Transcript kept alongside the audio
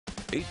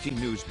18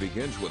 News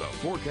begins with a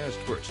forecast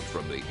first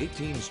from the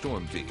 18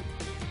 Storm Team.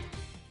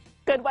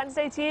 Good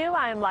Wednesday to you.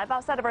 I am live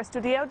outside of our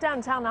studio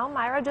downtown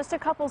Elmira. Just a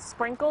couple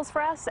sprinkles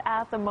for us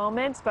at the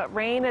moment, but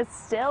rain is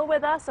still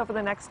with us over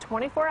the next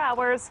 24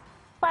 hours.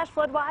 Flash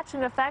flood watch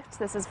in effect.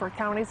 This is for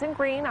counties in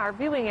green, our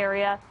viewing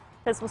area.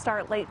 This will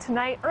start late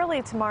tonight,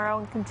 early tomorrow,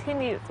 and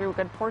continue through a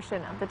good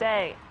portion of the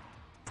day.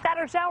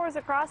 Scattered showers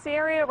across the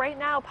area right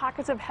now.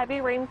 Pockets of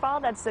heavy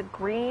rainfall. That's the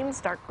greens,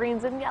 dark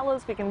greens and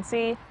yellows we can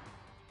see.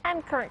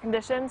 And current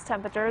conditions,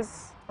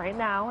 temperatures right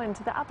now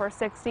into the upper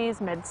 60s,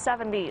 mid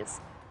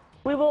 70s.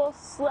 We will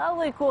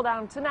slowly cool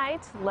down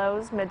tonight.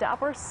 Lows mid to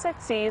upper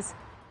 60s.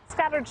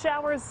 Scattered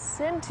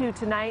showers into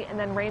tonight, and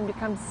then rain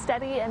becomes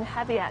steady and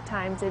heavy at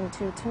times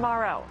into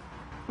tomorrow.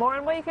 More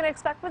on what you can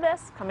expect with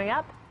this coming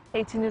up.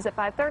 18 News at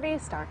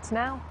 5:30 starts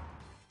now.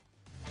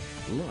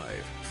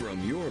 Live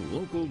from your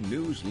local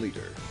news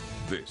leader,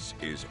 this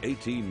is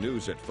 18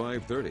 News at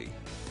 5:30.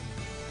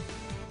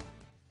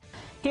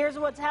 Here's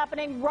what's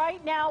happening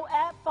right now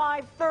at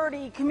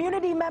 5:30.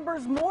 Community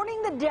members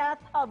mourning the death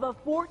of a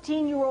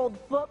 14-year-old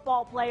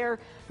football player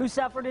who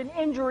suffered an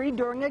injury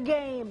during a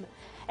game.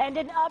 And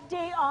an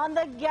update on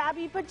the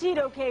Gabby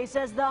Petito case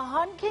as the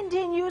hunt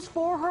continues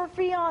for her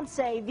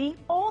fiancé, the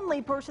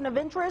only person of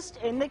interest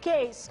in the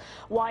case.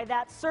 Why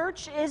that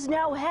search is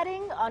now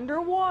heading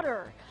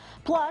underwater.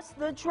 Plus,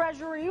 the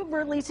Treasury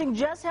releasing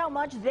just how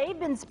much they've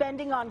been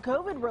spending on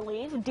COVID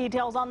relief.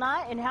 Details on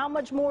that and how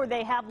much more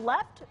they have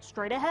left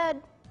straight ahead.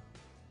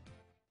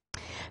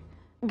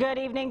 Good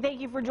evening.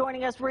 Thank you for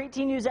joining us for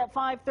 18 News at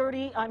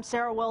 5:30. I'm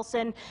Sarah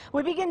Wilson.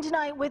 We begin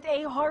tonight with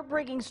a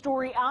heartbreaking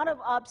story out of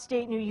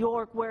upstate New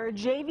York where a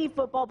JV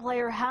football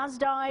player has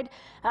died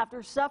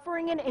after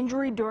suffering an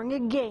injury during a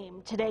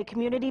game. Today,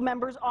 community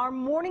members are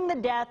mourning the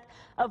death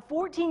of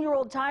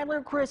 14-year-old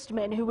Tyler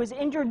Christman, who was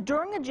injured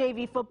during a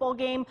JV football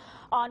game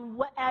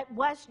at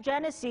West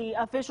Genesee.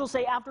 Officials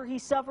say after he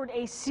suffered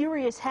a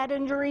serious head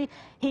injury,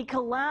 he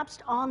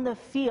collapsed on the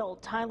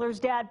field. Tyler's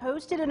dad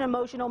posted an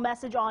emotional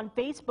message on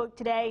Facebook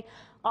today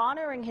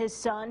honoring his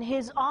son.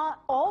 His aunt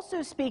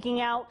also speaking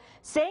out,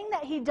 saying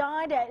that he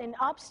died at an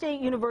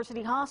upstate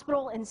university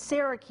hospital in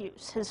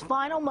Syracuse. His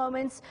final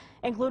moments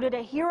included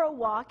a hero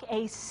walk,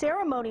 a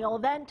ceremonial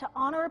event to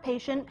honor a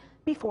patient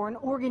before an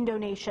organ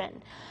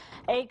donation.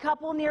 A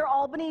couple near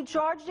Albany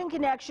charged in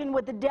connection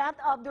with the death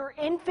of their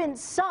infant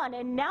son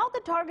and now the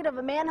target of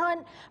a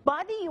manhunt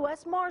by the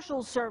U.S.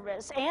 Marshals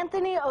Service.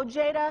 Anthony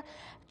Ojeda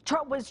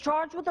was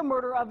charged with the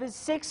murder of his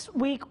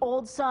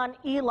 6-week-old son,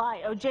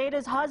 Eli.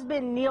 Ojeda's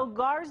husband, Neil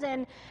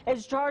Garzin,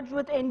 is charged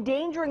with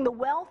endangering the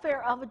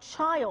welfare of a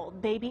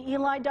child. Baby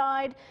Eli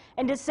died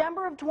in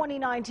December of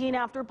 2019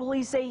 after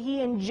police say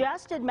he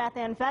ingested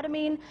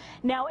methamphetamine.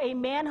 Now a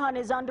manhunt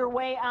is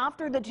underway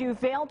after the two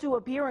failed to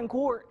appear in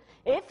court.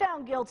 If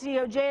found guilty,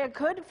 Ojeda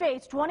could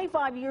face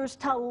 25 years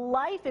to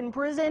life in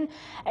prison,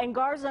 and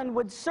Garzin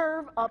would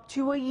serve up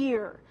to a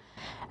year.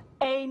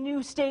 A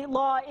new state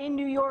law in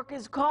New York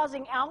is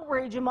causing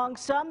outrage among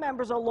some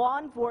members of law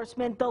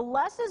enforcement. The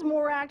Less is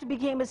More Act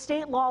became a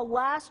state law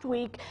last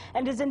week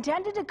and is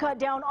intended to cut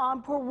down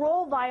on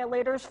parole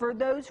violators for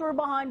those who are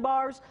behind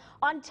bars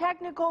on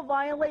technical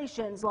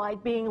violations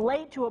like being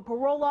late to a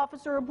parole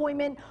officer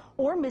appointment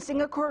or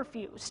missing a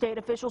curfew. State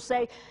officials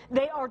say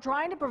they are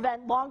trying to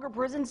prevent longer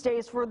prison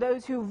stays for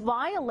those who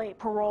violate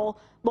parole.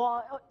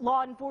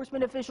 Law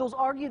enforcement officials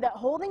argue that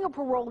holding a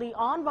parolee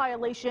on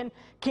violation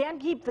can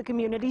keep the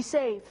community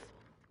safe.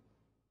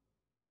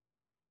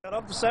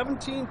 Of the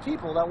 17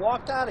 people that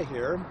walked out of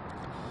here,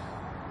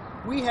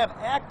 we have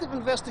active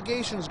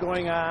investigations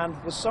going on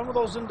with some of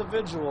those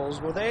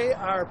individuals where they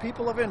are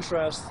people of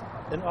interest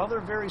in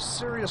other very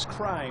serious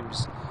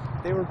crimes.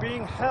 They were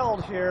being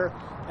held here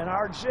in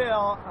our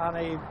jail on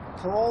a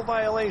parole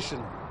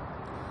violation.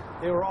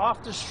 They were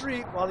off the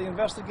street while the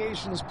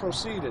investigations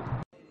proceeded.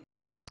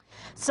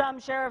 Some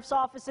sheriff's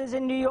offices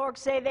in New York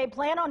say they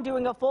plan on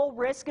doing a full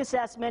risk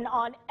assessment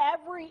on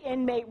every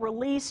inmate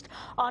released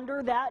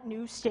under that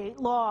new state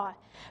law.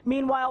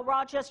 Meanwhile,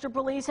 Rochester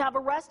police have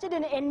arrested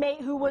an inmate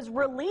who was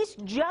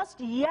released just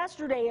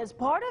yesterday as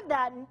part of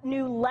that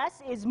new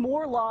Less is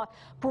More law.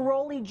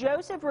 Parolee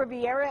Joseph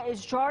Riviera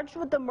is charged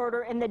with the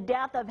murder and the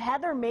death of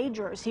Heather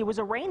Majors. He was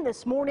arraigned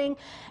this morning.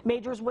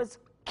 Majors was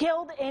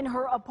killed in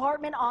her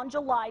apartment on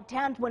July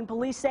 10th when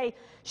police say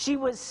she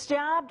was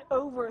stabbed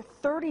over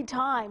 30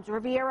 times.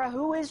 Riviera,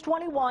 who is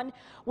 21,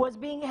 was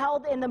being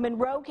held in the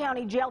Monroe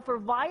County Jail for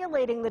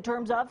violating the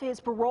terms of his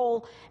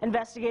parole.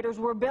 Investigators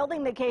were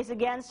building the case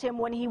against him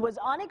when he was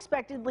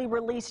unexpectedly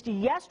released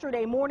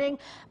yesterday morning,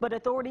 but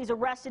authorities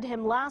arrested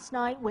him last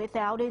night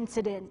without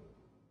incident.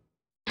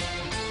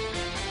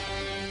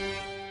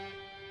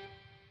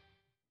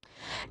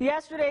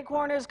 Yesterday,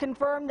 coroners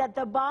confirmed that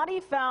the body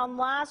found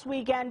last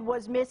weekend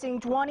was missing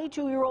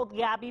 22-year-old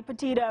Gabby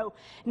Petito.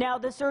 Now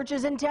the search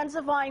is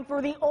intensifying for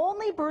the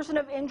only person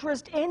of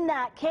interest in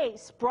that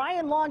case,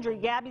 Brian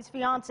Laundrie, Gabby's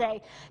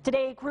fiance.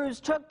 Today, crews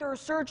took their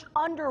search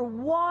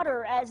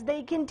underwater as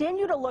they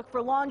continue to look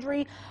for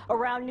Laundrie.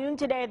 Around noon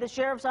today, the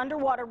sheriff's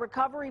underwater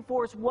recovery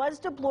force was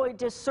deployed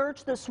to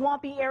search the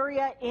swampy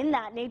area in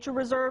that nature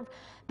reserve.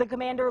 The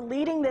commander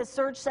leading this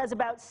search says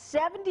about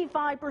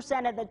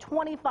 75% of the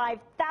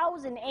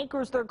 25,000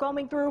 acres they're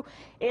combing through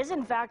is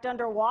in fact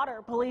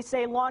underwater. Police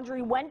say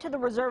Laundrie went to the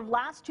reserve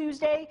last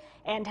Tuesday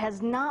and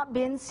has not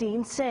been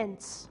seen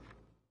since.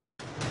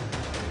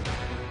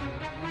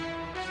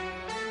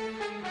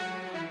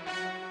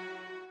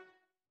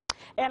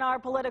 In our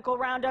political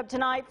roundup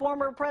tonight,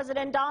 former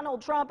President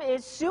Donald Trump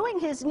is suing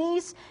his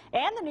niece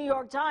and the New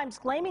York Times,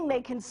 claiming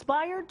they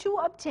conspired to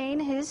obtain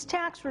his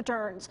tax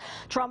returns.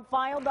 Trump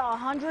filed a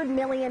 $100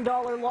 million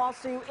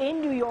lawsuit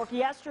in New York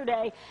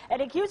yesterday and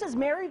accuses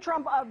Mary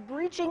Trump of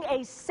breaching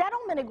a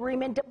settlement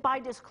agreement by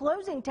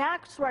disclosing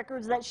tax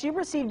records that she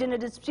received in a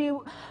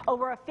dispute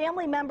over a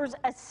family member's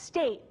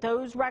estate.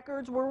 Those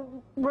records were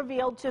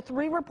revealed to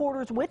 3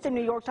 reporters with the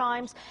New York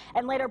Times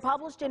and later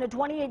published in a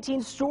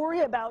 2018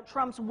 story about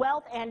Trump's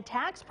wealth and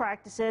tax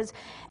practices.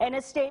 In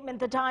a statement,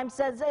 the Times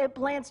says it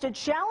plans to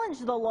challenge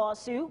the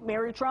lawsuit.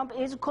 Mary Trump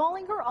is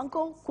calling her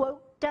uncle,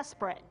 quote,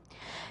 desperate.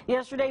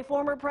 Yesterday,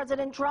 former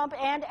President Trump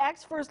and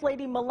ex-First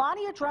Lady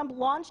Melania Trump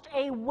launched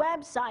a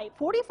website.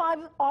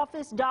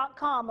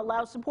 45office.com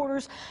allows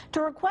supporters to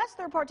request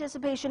their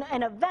participation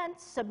in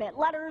events, submit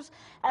letters,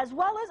 as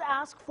well as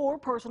ask for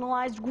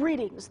personalized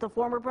greetings. The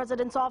former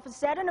president's office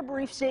said in a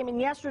brief statement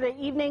yesterday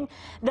evening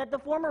that the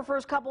former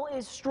first couple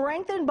is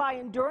strengthened by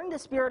enduring the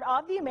spirit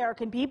of the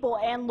American people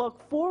and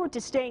look forward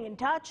to staying in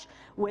touch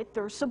with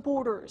their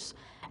supporters.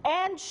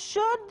 And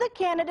should the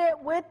candidate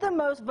with the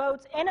most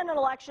votes in an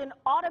election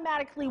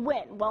automatically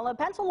win? Well, a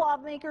Pennsylvania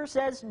lawmaker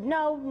says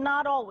no,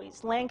 not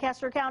always.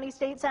 Lancaster County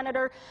State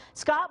Senator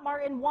Scott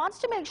Martin wants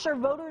to make sure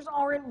voters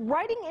aren't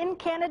writing in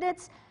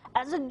candidates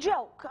as a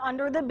joke.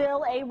 Under the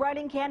bill, a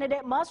write-in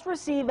candidate must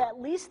receive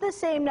at least the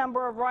same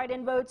number of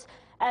write-in votes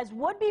as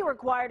would be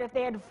required if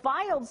they had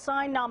filed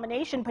signed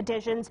nomination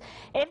petitions.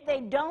 If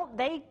they don't,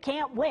 they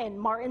can't win.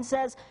 Martin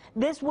says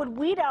this would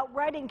weed out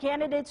write-in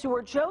candidates who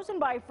are chosen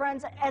by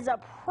friends as a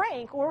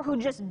prank or who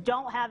just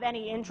don't have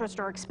any interest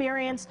or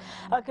experience.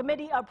 A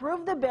committee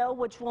approved the bill,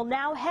 which will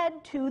now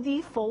head to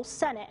the full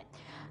Senate.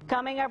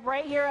 Coming up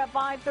right here at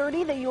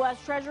 5:30, the U.S.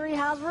 Treasury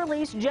has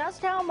released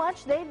just how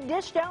much they've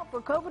dished out for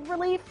COVID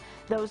relief.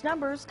 Those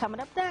numbers coming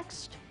up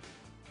next.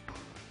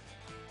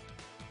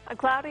 A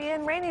cloudy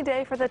and rainy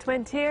day for the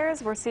Twin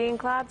Tiers. We're seeing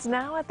clouds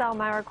now at the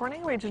Elmira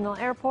Corning Regional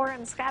Airport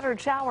and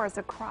scattered showers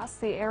across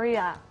the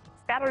area.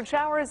 Scattered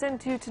showers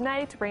into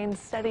tonight, rain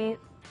steady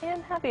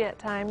and heavy at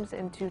times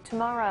into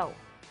tomorrow.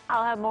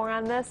 I'll have more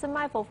on this in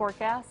my full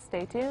forecast.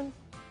 Stay tuned.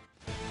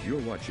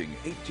 You're watching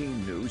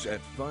 18 News at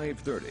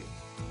 5:30.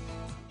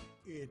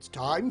 It's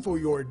time for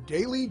your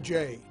Daily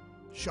J.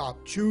 Shop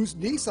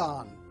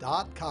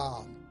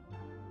ChooseNissan.com.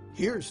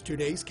 Here's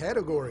today's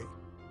category: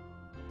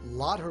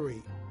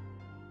 Lottery.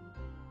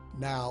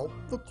 Now,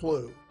 the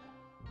clue.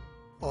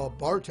 A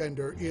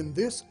bartender in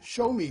this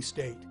Show Me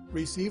state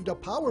received a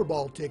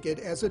Powerball ticket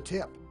as a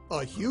tip.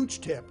 A huge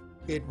tip.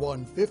 It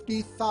won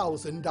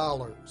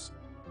 $50,000.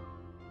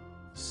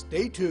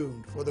 Stay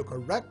tuned for the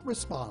correct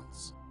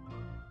response.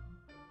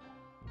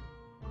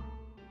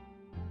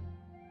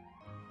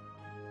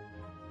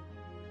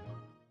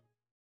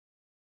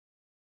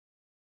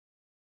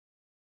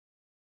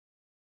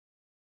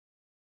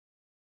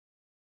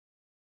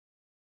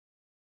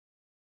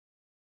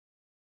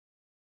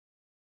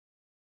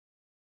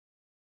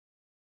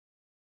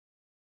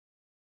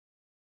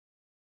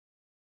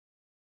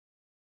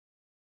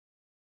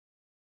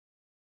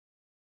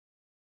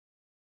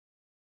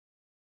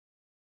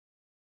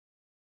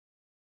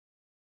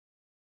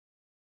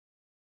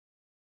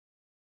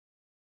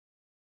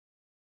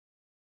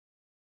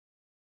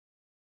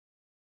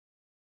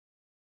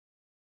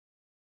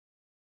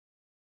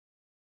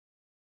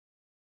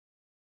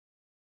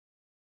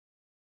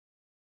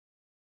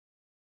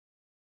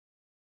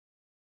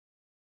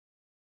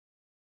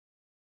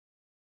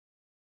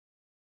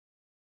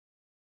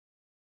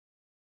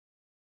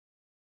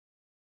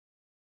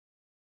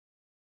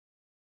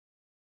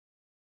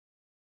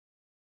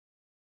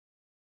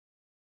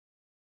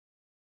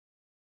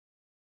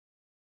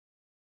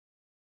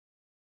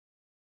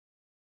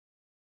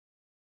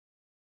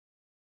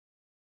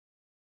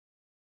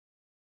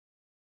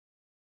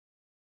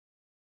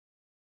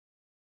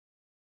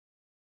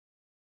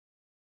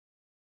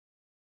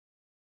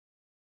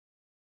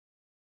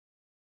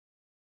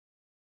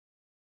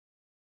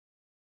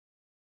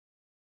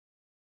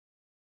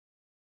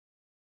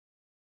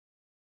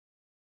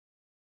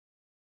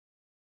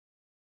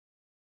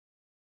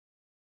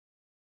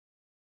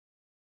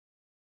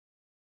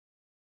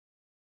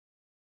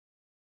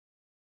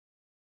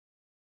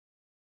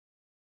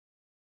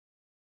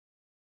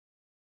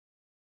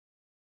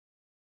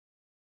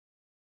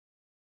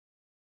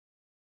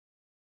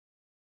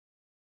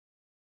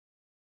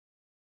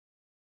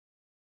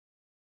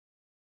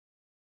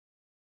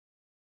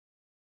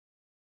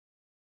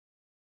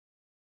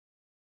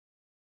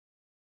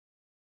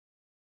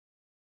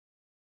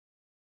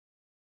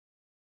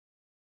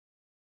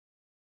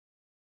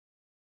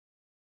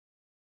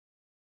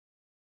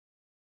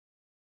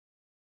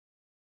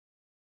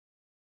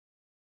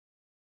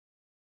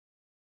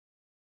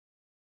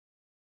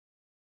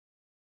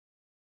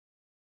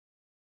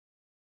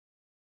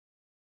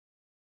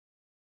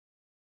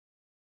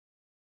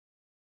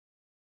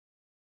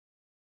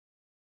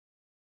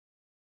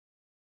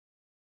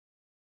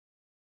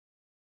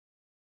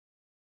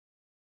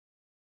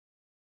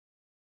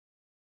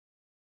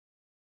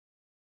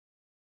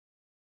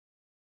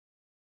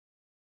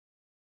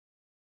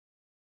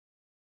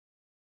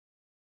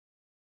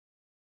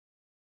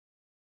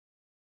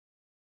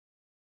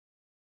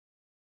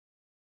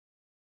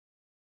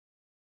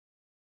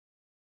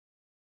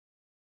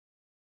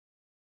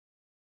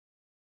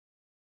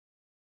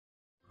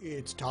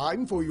 It's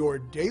time for your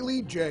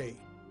Daily J.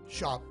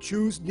 Shop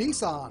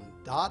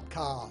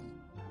ChooseNissan.com.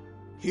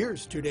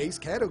 Here's today's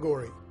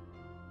category: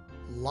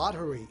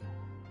 lottery.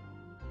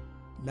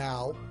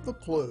 Now, the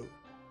clue.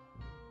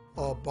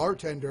 A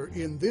bartender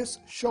in this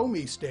Show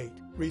Me state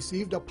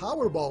received a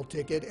Powerball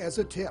ticket as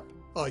a tip,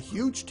 a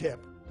huge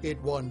tip.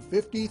 It won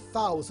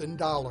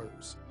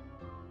 $50,000.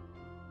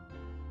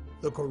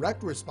 The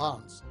correct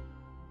response: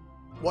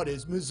 what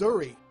is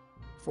Missouri?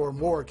 For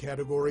more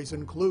categories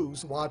and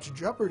clues, watch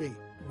Jeopardy!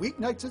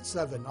 Weeknights at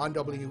 7 on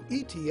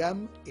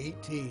WETM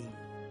 18.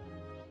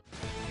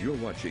 You're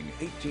watching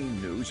 18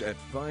 News at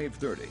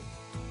 5:30.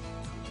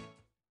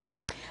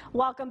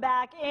 Welcome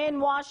back.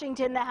 In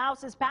Washington, the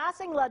House is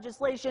passing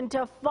legislation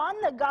to fund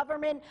the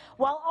government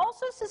while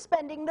also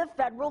suspending the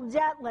federal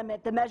debt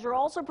limit. The measure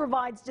also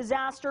provides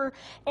disaster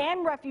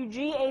and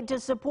refugee aid to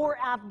support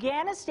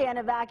Afghanistan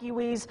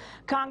evacuees.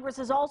 Congress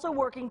is also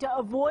working to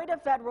avoid a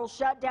federal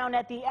shutdown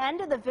at the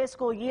end of the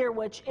fiscal year,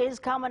 which is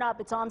coming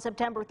up. It's on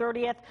September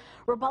 30th.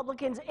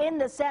 Republicans in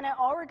the Senate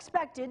are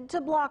expected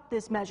to block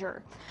this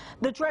measure.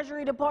 The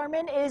Treasury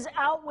Department is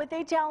out with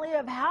a tally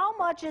of how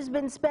much has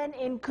been spent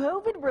in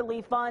COVID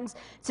relief funds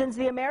since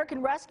the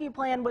American Rescue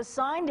Plan was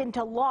signed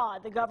into law.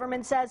 The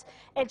government says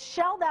it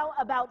shelled out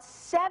about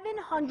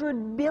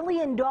 $700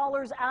 billion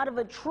out of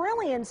 $1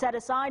 trillion set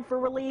aside for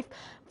relief.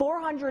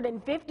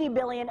 $450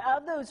 billion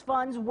of those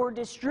funds were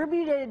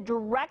distributed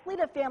directly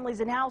to families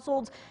and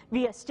households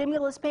via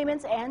stimulus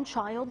payments and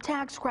child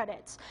tax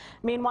credits.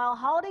 Meanwhile,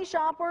 holiday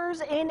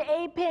shoppers in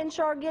a pinch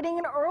are getting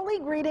an early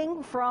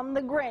greeting from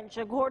the Grinch.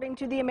 According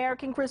to the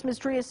American Christmas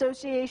Tree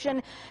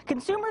Association,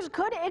 consumers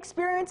could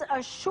experience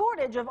a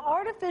shortage of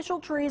artificial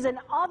trees and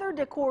other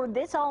decor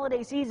this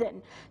holiday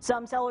season.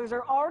 Some sellers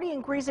are already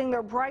increasing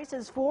their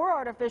prices for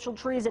artificial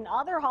trees and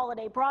other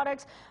holiday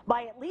products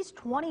by at least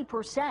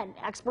 20%.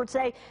 Experts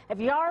say if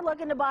you are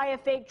looking to buy a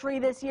fake tree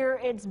this year,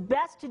 it's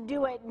best to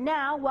do it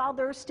now while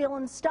they're still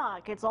in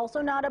stock. It's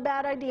also not a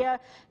bad idea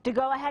to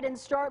go ahead and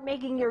start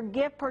making your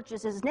gift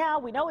purchases now.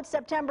 We know it's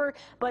September,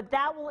 but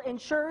that will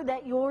ensure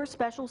that your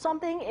special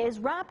something is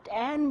wrapped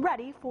and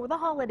ready for the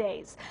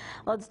holidays.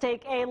 Let's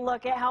take a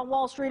look at how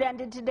Wall Street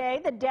ended today.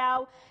 The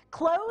Dow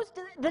closed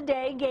the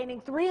day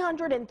gaining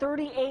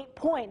 338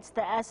 points.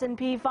 The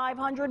S&P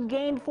 500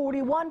 gained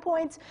 41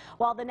 points,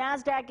 while the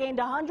Nasdaq gained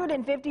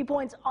 150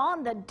 points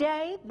on the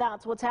day.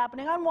 That's what's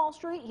happening on Wall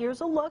Street.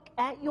 Here's a look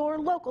at your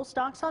local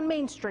stocks on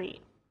Main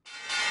Street.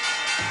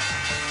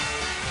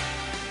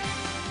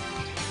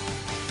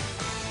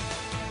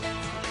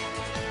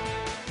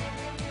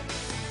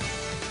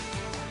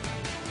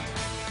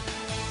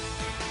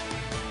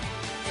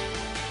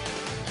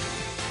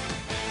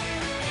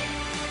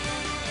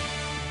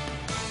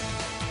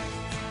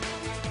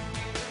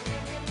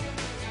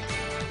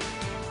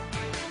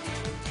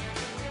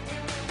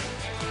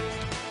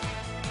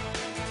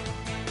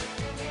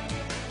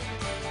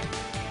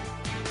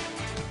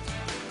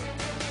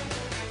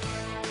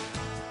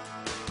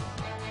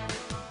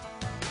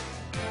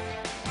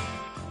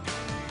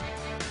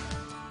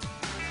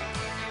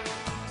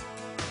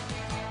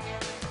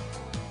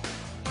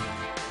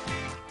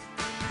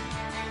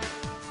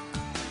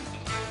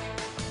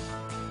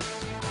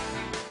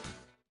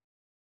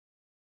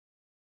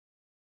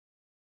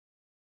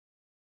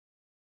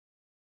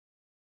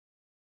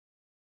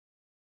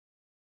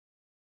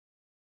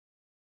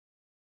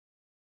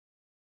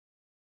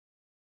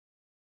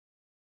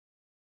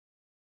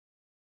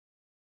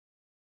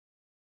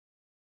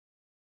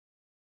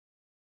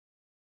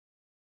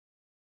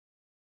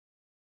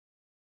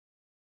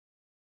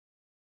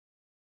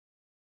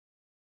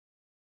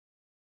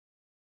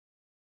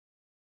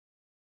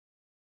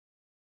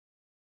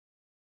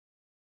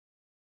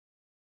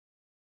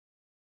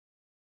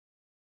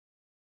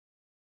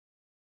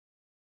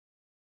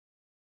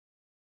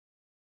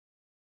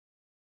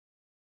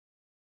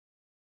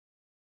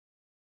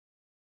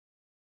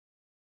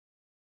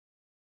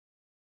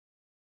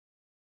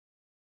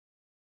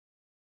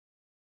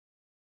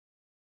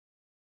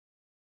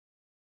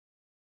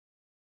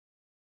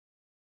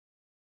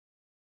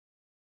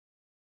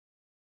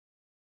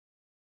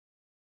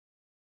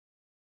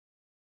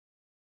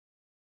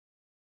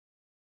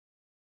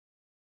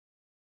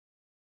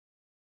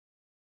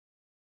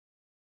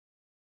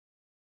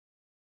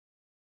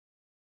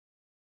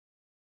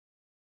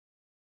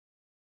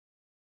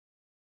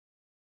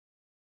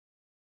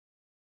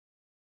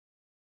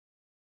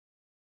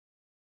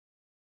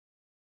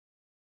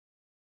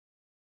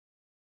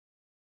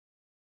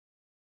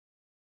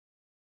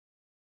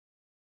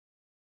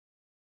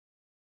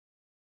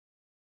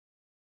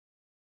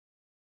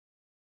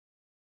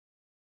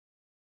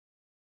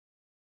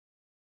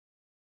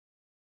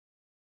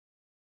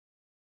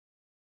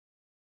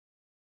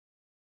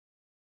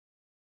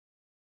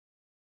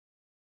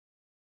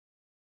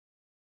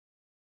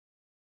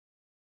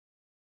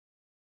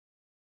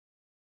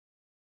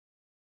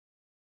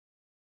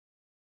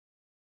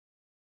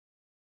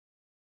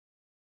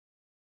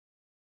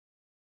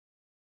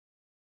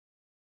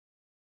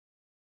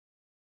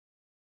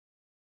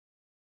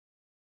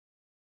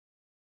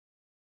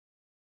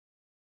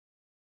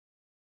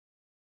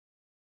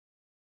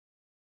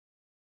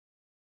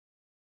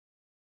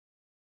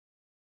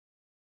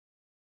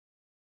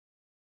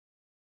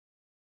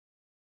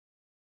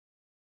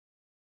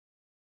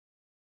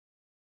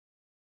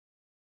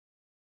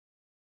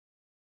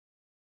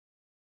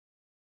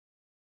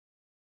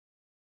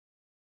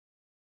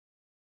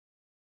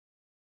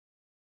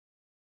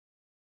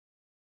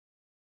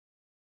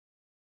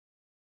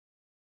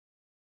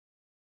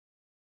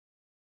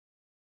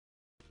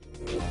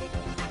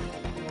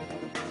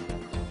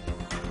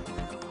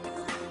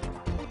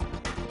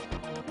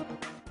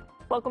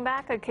 Welcome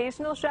back.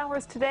 Occasional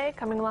showers today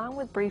coming along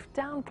with brief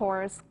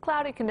downpours.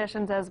 Cloudy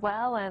conditions as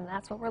well, and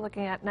that's what we're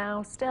looking at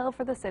now still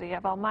for the city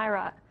of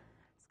Elmira.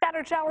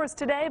 Scattered showers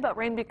today, but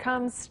rain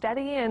becomes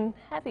steady and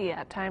heavy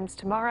at times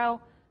tomorrow.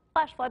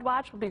 Flash flood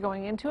watch will be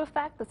going into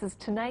effect. This is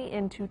tonight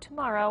into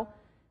tomorrow.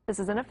 This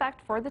is in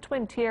effect for the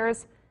Twin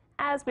Tiers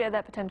as we have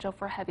that potential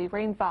for heavy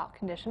rainfall.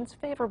 Conditions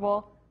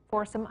favorable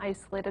for some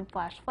isolated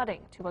flash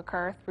flooding to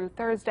occur through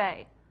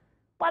Thursday.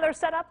 Weather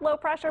set up, low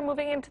pressure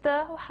moving into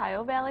the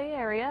Ohio Valley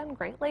area and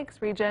Great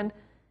Lakes region.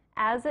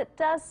 As it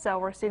does so,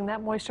 we're seeing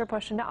that moisture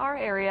push into our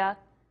area.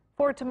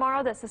 For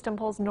tomorrow, the system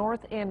pulls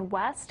north and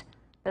west.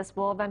 This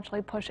will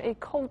eventually push a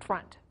cold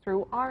front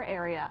through our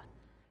area.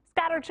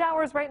 Scattered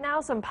showers right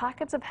now, some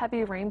pockets of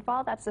heavy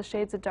rainfall. That's the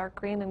shades of dark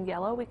green and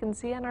yellow we can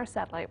see on our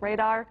satellite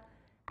radar.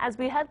 As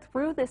we head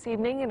through this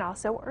evening and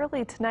also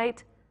early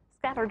tonight,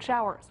 scattered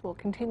showers will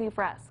continue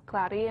for us.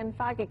 Cloudy and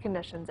foggy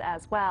conditions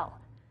as well.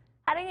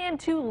 Heading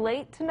into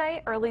late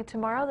tonight, early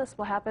tomorrow, this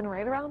will happen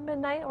right around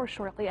midnight or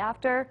shortly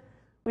after.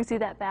 We see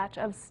that batch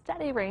of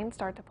steady rain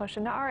start to push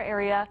into our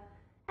area,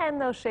 and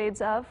those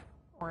shades of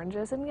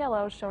oranges and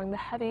yellows showing the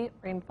heavy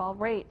rainfall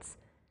rates.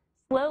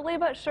 Slowly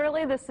but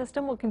surely, the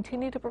system will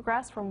continue to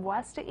progress from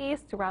west to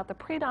east throughout the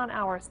pre-dawn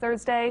hours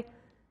Thursday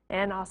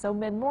and also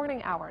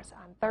mid-morning hours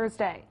on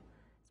Thursday.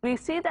 As we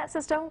see that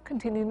system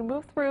continue to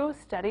move through,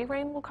 steady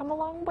rain will come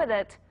along with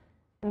it.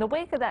 In the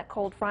wake of that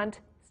cold front,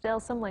 still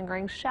some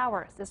lingering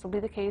showers. This will be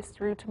the case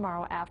through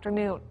tomorrow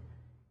afternoon.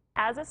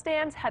 As it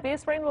stands,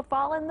 heaviest rain will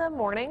fall in the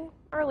morning,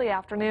 early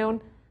afternoon,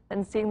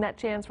 then seeing that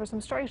chance for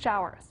some stray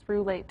showers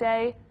through late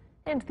day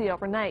into the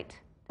overnight.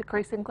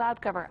 Decreasing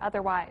cloud cover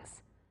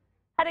otherwise.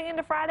 Heading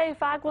into Friday,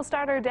 fog will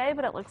start our day,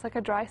 but it looks like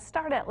a dry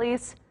start at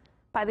least.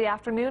 By the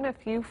afternoon, a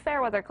few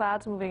fair weather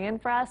clouds moving in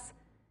for us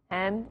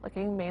and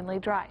looking mainly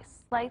dry.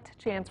 Slight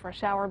chance for a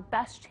shower,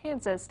 best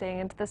chances staying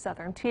into the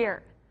southern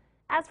tier.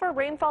 As for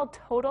rainfall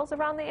totals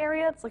around the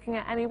area, it's looking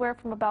at anywhere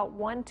from about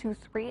 1 to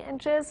 3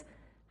 inches.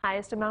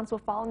 Highest amounts will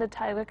fall into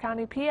Tyler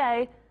County,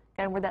 PA,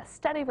 again, where that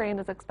steady rain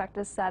is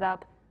expected to set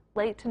up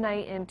late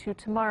tonight into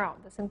tomorrow.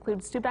 This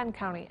includes Steuben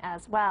County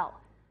as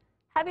well.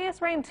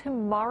 Heaviest rain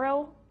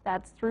tomorrow,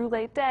 that's through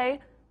late day.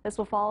 This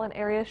will fall in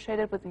areas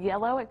shaded with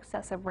yellow,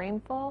 excessive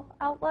rainfall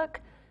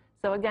outlook.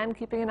 So again,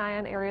 keeping an eye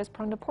on areas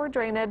prone to poor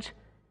drainage,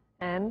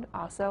 and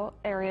also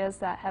areas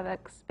that have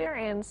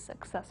experienced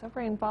excessive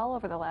rainfall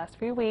over the last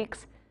few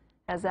weeks,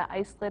 as that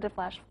isolated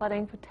flash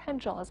flooding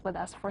potential is with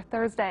us for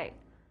Thursday.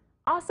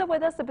 Also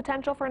with us, the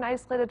potential for an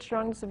isolated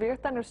strong to severe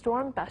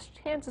thunderstorm. Best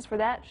chances for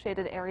that,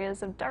 shaded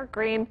areas of dark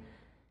green.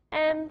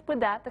 And with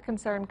that, the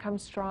concern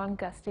comes strong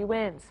gusty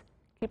winds.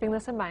 Keeping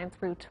this in mind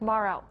through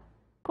tomorrow.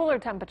 Cooler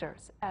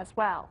temperatures as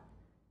well.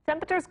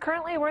 Temperatures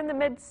currently we're in the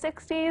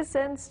mid-60s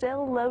and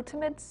still low to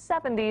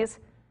mid-70s.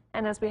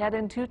 And as we head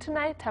into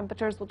tonight,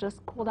 temperatures will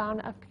just cool down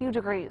a few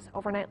degrees.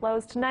 Overnight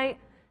lows tonight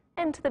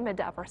into the mid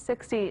to upper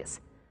 60s.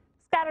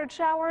 Scattered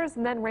showers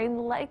and then rain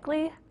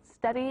likely,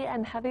 steady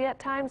and heavy at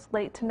times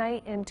late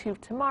tonight into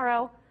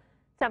tomorrow.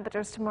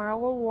 Temperatures tomorrow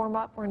will warm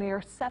up. We're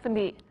near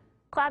 70.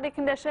 Cloudy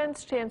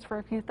conditions, chance for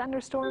a few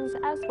thunderstorms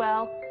as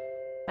well.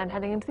 Then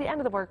heading into the end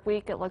of the work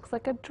week, it looks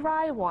like a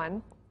dry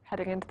one.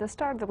 Heading into the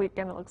start of the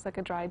weekend, it looks like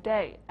a dry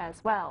day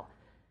as well.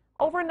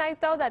 Overnight,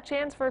 though, that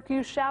chance for a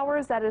few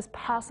showers, that is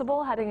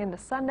possible heading into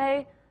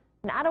Sunday.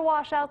 Not a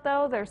washout,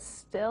 though. There's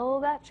still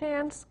that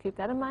chance. Keep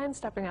that in mind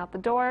stepping out the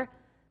door.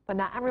 But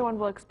not everyone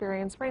will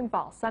experience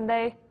rainfall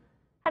Sunday.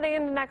 Heading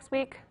into next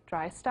week,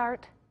 dry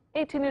start.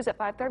 18 News at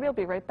 5:30. We'll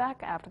be right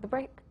back after the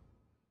break.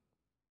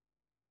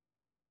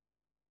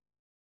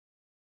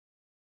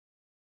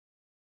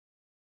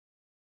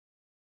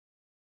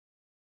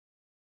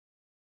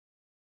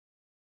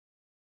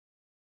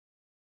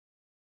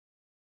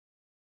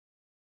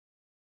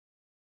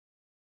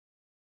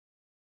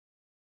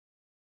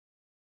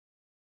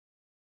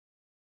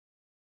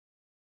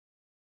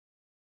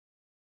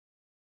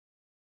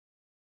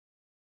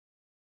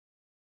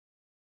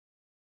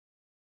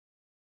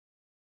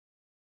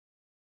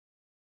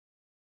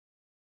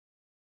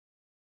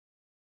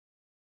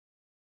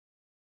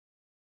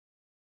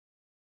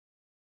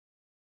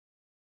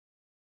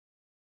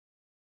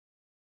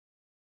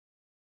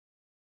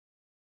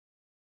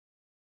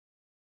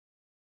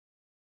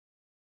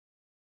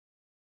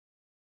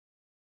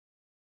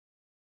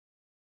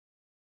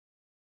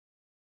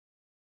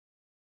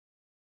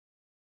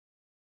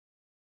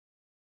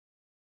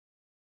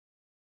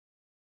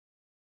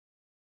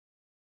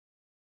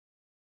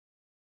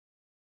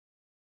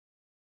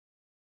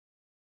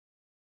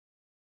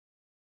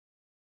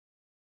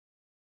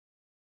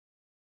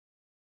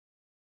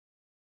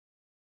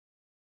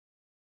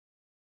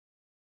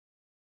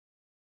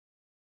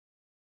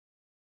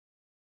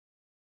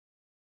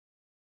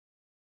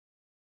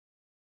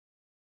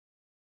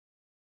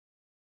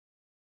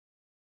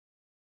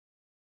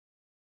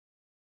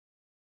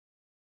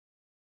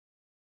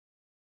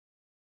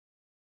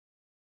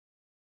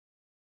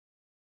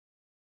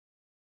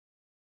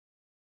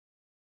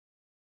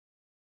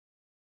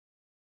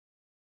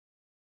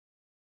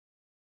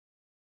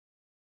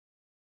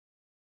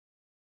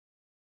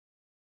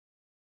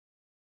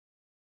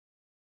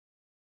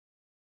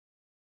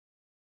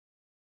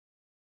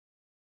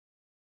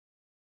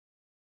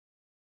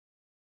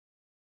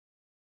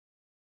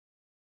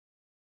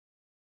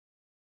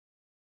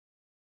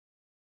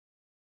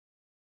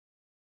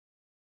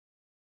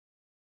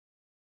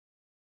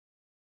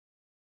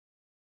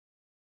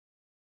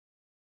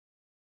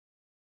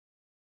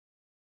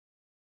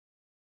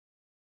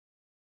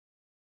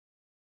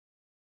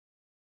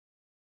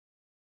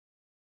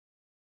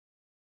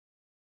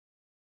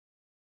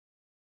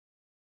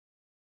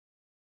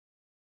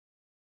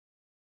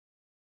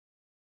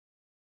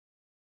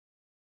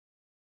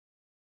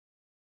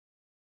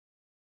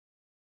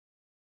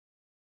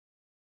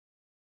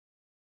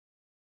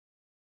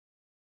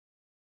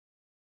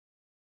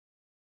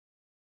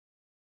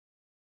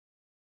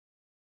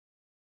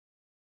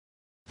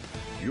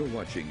 You're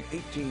watching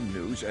 18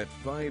 News at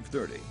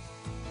 5:30.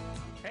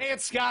 Hey,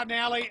 it's Scott and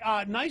Allie.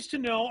 Nice to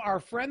know our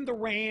friend the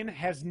rain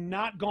has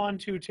not gone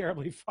too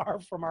terribly far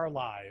from our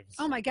lives.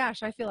 Oh my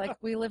gosh, I feel like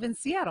we live in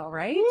Seattle,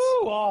 right?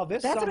 Ooh, oh,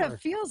 this That's summer. what it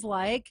feels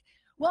like.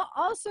 Well,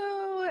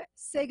 also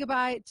say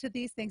goodbye to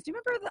these things. Do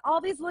you remember all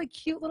these like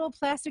cute little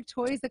plastic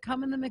toys that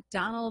come in the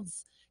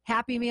McDonald's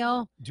Happy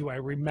Meal? Do I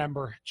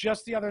remember?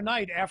 Just the other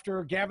night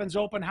after Gavin's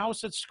open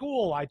house at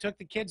school, I took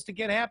the kids to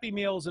get Happy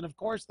Meals, and of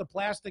course the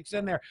plastic's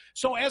in there.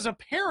 So as a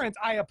parent,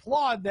 I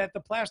applaud that the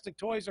plastic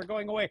toys are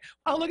going away.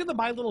 Oh, look at the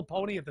My Little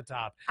Pony at the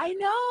top. I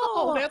know.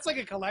 Oh, that's like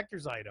a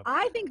collector's item.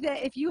 I think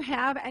that if you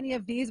have any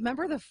of these,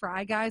 remember the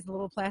Fry Guys, the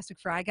little plastic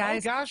Fry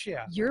Guys? Oh, gosh,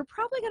 yeah. You're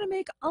probably going to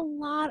make a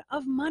lot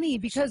of money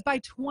because by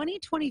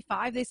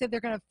 2025, they said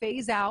they're going to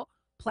phase out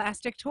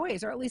plastic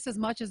toys, or at least as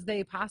much as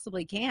they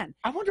possibly can.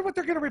 I wonder what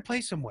they're going to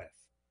replace them with.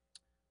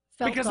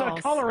 Felt Because dolls.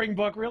 a coloring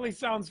book really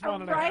sounds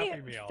fun in a Right?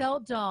 Happy Meal.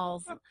 Felt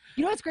dolls.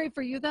 You know what's great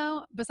for you,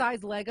 though?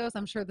 Besides Legos,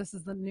 I'm sure this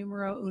is the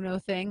numero uno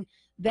thing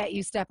that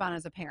you step on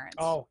as a parent.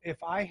 Oh, if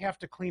I have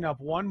to clean up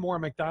one more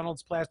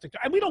McDonald's plastic,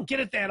 and we don't get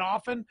it that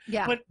often,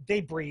 Yeah. but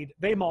they breed,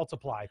 they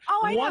multiply.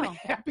 Oh, I One know.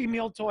 Happy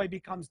Meal toy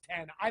becomes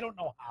 10. I don't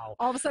know how.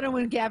 All of a sudden,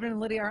 when Gavin and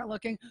Lydia aren't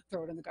looking,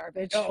 throw it in the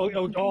garbage. Oh,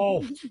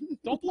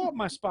 don't blow up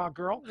my spot,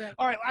 girl. Right.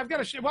 All right, I've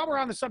got to while we're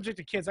on the subject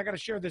of kids, I got to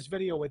share this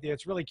video with you.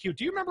 It's really cute.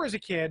 Do you remember as a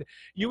kid,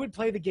 you would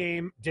play the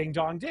game Ding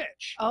Dong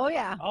Ditch? Oh,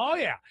 yeah. Oh,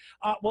 yeah.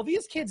 Well,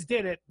 these kids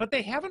did it, but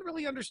they haven't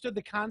really understood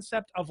the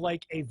concept of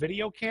like a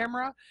video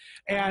camera,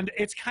 and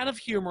it's kind of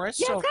humorous.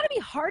 Yeah, so, it's got to be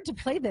hard to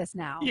play this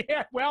now.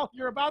 yeah, well,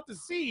 you're about to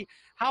see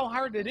how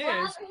hard it is.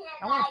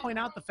 I want to point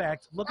out the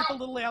fact, look at the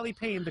little Allie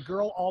Payne, the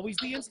girl always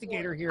the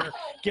instigator here,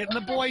 getting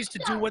the boys to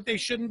do what they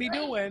shouldn't be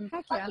doing.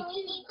 Heck yeah. Can we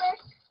eat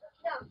this?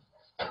 No.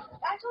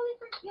 That's only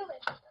for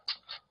humans.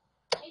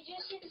 Did you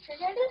see the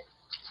refrigerator?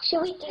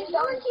 Should we ding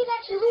dong?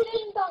 Should we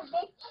ding dong,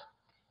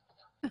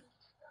 bitch?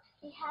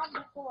 We have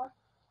before.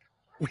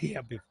 We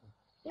have before.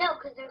 No,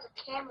 because there's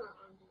a camera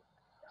on it.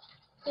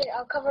 Here,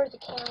 I'll cover the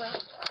camera.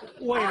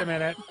 Wait a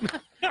minute.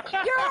 You're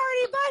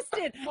already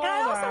busted. And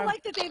I Hold also on.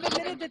 like that they've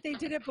admitted that they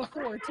did it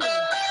before, too.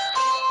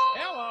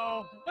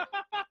 Hello.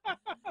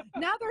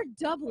 Now they're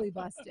doubly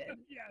busted.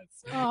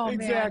 Yes. Oh, man.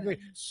 exactly.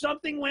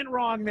 Something went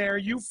wrong there.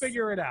 You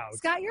figure it out.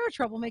 Scott, you're a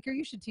troublemaker.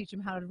 You should teach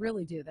them how to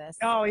really do this.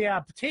 Oh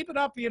yeah, tape it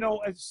up. Here's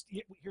what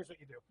you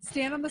do.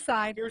 Stand on the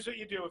side. Here's what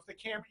you do. If the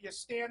camera, you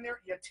stand there,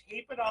 you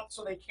tape it up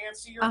so they can't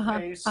see your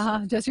face.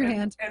 Just your and,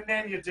 hand. and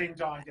then you ding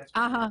dong it.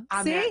 On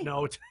On that See?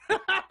 note,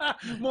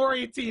 more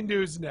 18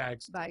 News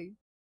next. Bye.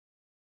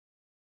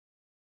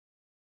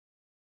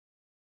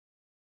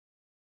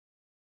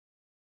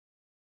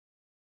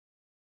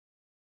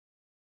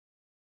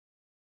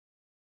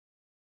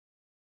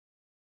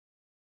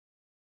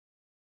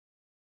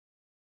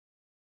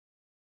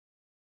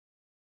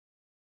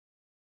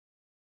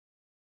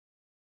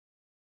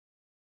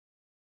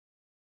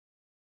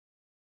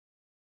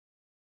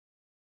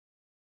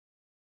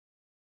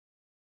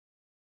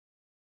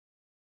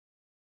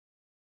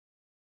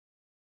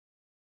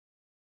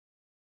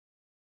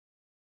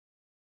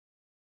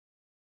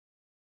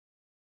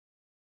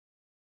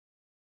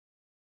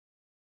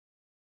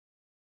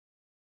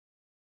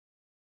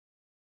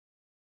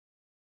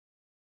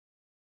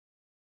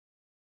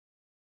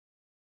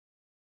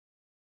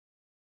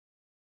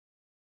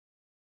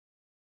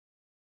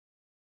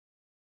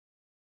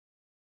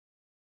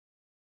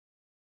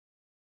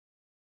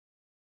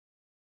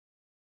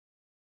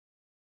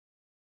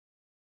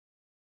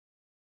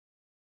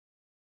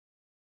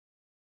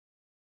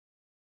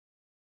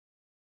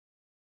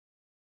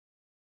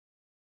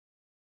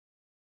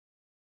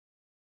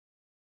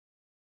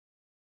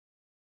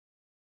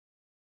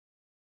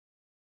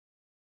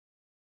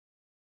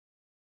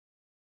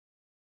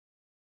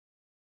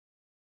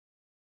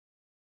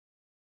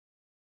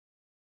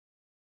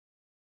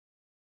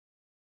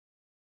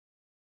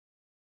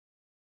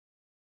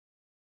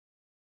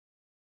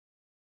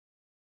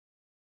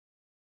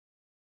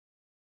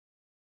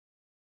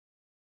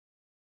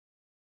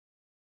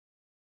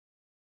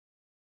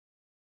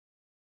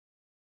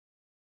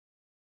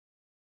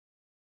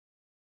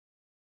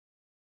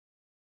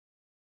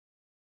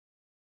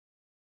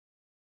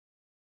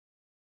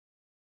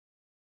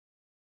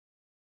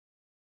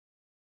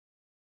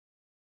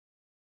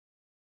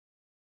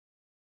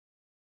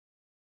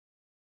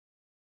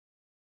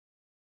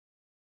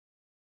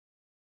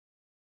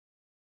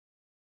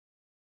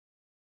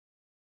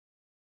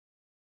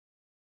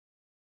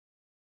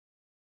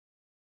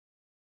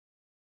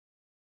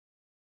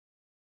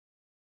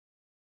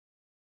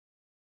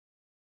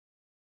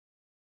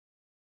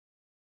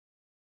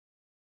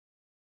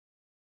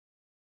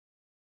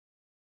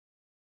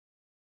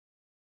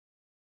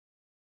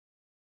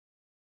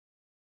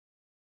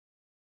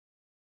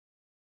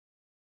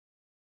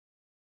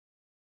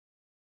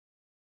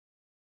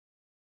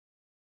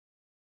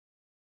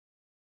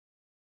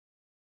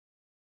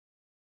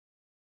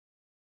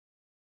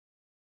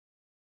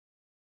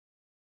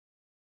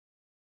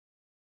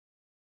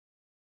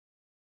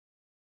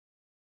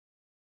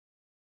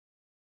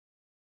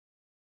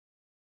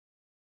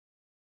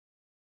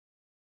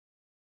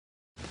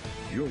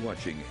 You're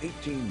watching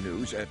 18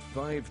 News at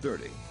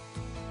 5:30.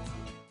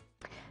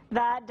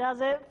 That does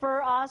it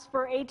for us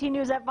for 18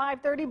 News at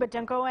 5:30, but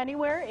don't go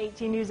anywhere.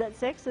 18 News at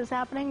 6 is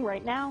happening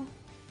right now.